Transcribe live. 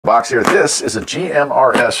Box here. This is a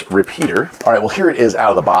GMRS repeater. All right, well, here it is out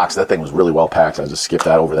of the box. That thing was really well packed. I just skipped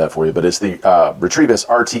that over that for you. But it's the Retevis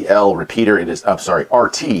RTL repeater. It is, I'm sorry,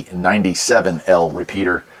 RT97L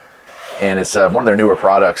repeater. And it's one of their newer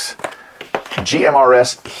products.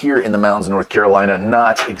 GMRS here in the mountains of North Carolina,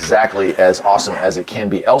 not exactly as awesome as it can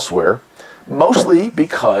be elsewhere, mostly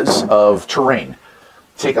because of terrain.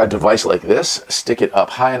 Take a device like this, stick it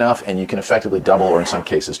up high enough, and you can effectively double, or in some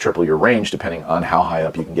cases triple your range, depending on how high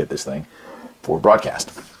up you can get this thing for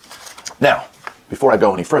broadcast. Now, before I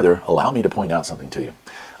go any further, allow me to point out something to you.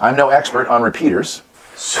 I'm no expert on repeaters,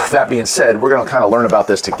 so that being said, we're going to kind of learn about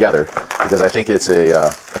this together, because I think it's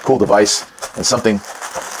a cool device and something,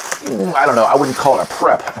 I don't know, I wouldn't call it a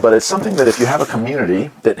prep, but it's something that if you have a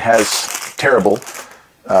community that has terrible,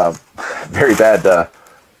 very bad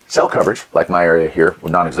cell coverage, like my area here,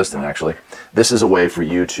 well, non-existent actually, this is a way for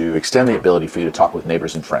you to extend the ability for you to talk with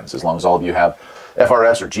neighbors and friends. As long as all of you have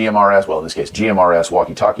FRS or GMRS, well in this case GMRS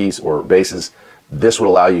walkie-talkies or bases, this would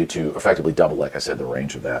allow you to effectively double, like I said, the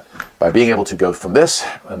range of that by being able to go from this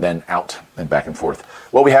and then out and back and forth.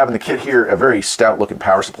 What we have in the kit here, a very stout looking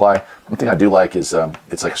power supply. One thing I do like is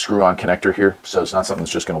it's like a screw-on connector here, so it's not something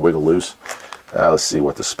that's just going to wiggle loose. Let's see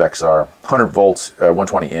what the specs are. 100 volts,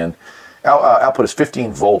 120 in. Output is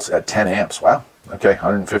 15 volts at 10 amps. Wow. Okay,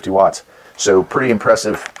 150 watts. So pretty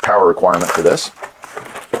impressive power requirement for this.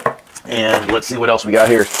 And let's see what else we got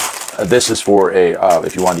here. This is for a,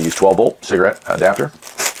 if you want to use 12-volt cigarette adapter.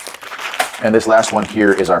 And this last one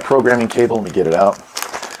here is our programming cable. Let me get it out.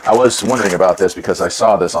 I was wondering about this because I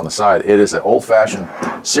saw this on the side. It is an old-fashioned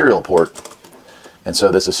serial port. And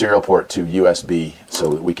so this is a serial port to USB,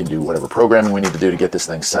 so that we can do whatever programming we need to do to get this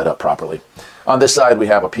thing set up properly. On this side, we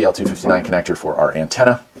have a PL259 connector for our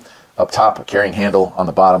antenna. Up top, a carrying handle. On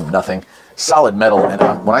the bottom, nothing. Solid metal, and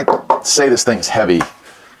when I say this thing's heavy,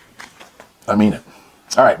 I mean it.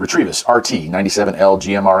 All right, Retevis RT97L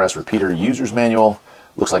GMRS repeater user's manual.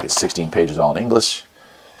 Looks like it's 16 pages all in English.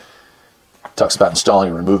 Talks about installing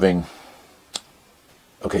and removing.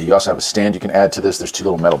 Okay, you also have a stand you can add to this. There's two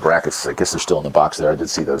little metal brackets. I guess they're still in the box there. I did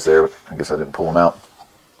see those there. I guess I didn't pull them out.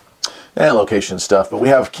 And location stuff. But we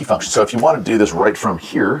have key functions. So if you want to do this right from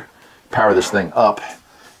here, power this thing up.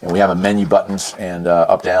 And we have a menu buttons and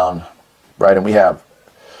up, down, right? And we have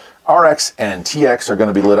RX and TX are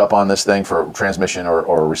going to be lit up on this thing for transmission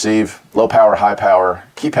or receive. Low power, high power,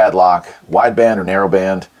 keypad lock, wideband or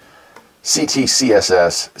narrowband, CT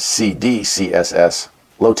CSS, CD CSS,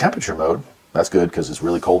 low temperature mode. That's good because it's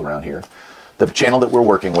really cold around here. The channel that we're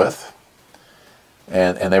working with.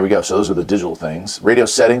 And there we go. So those are the digital things. Radio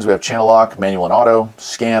settings, we have channel lock, manual and auto,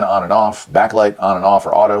 scan on and off, backlight on and off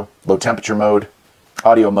or auto, low temperature mode,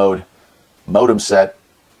 audio mode, modem set,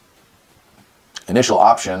 initial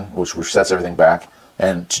option, which sets everything back,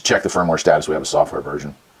 and to check the firmware status, we have a software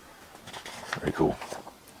version. Very cool.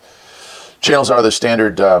 Channels are the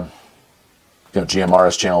standard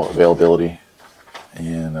GMRS channel availability.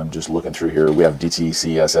 And I'm just looking through here. We have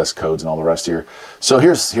DTCSS codes and all the rest here. So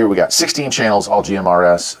here we got 16 channels, all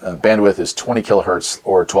GMRS. Bandwidth is 20 kilohertz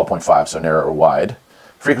or 12.5, so narrow or wide.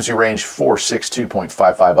 Frequency range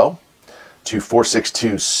 462.550 to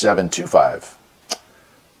 462.725.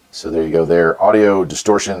 So there you go there. Audio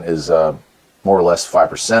distortion is more or less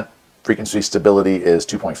 5%. Frequency stability is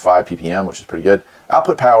 2.5 ppm, which is pretty good.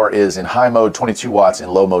 Output power is in high mode 22 watts, in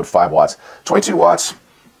low mode 5 watts. 22 watts.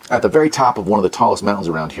 At the very top of one of the tallest mountains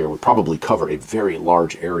around here would probably cover a very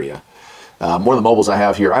large area. One of the mobiles I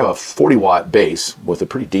have here, I have a 40-watt base with a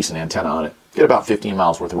pretty decent antenna on it. Get about 15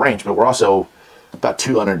 miles worth of range, but we're also about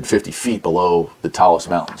 250 feet below the tallest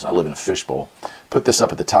mountains. I live in a fishbowl. Put this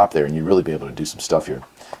up at the top there and you'd really be able to do some stuff here.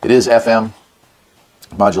 It is FM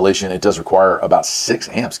modulation. It does require about 6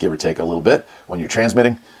 amps, give or take a little bit, when you're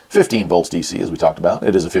transmitting. 15 volts DC, as we talked about.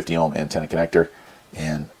 It is a 50 ohm antenna connector.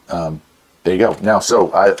 And there you go. Now, so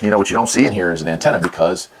you know what you don't see in here is an antenna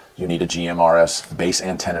because you need a GMRS base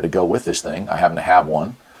antenna to go with this thing. I happen to have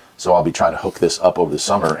one, so I'll be trying to hook this up over the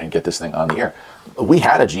summer and get this thing on the air. We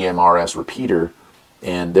had a GMRS repeater,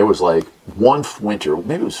 and there was like one winter,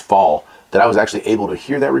 maybe it was fall, that I was actually able to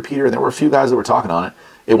hear that repeater, and there were a few guys that were talking on it.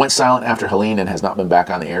 It went silent after Helene and has not been back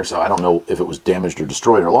on the air, so I don't know if it was damaged or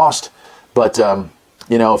destroyed or lost. But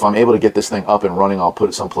you know, if I'm able to get this thing up and running, I'll put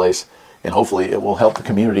it someplace. And hopefully it will help the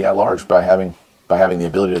community at large by having the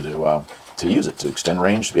ability to use it, to extend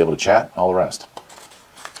range, to be able to chat, all the rest.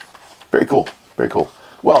 Very cool, very cool.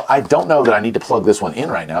 Well, I don't know that I need to plug this one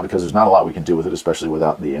in right now because there's not a lot we can do with it, especially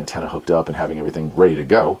without the antenna hooked up and having everything ready to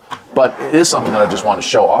go. But it is something that I just want to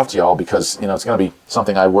show off to y'all because, you know, it's going to be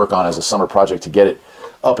something I work on as a summer project to get it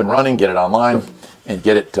up and running, get it online, and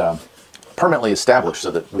get it permanently established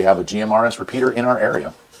so that we have a GMRS repeater in our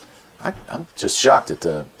area. I'm just shocked at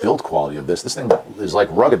the build quality of this. This thing is like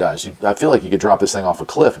ruggedized. I feel like you could drop this thing off a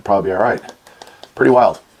cliff and probably be all right. Pretty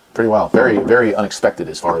wild. Pretty wild. Very, very unexpected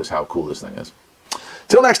as far as how cool this thing is.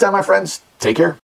 Till next time, my friends, take care.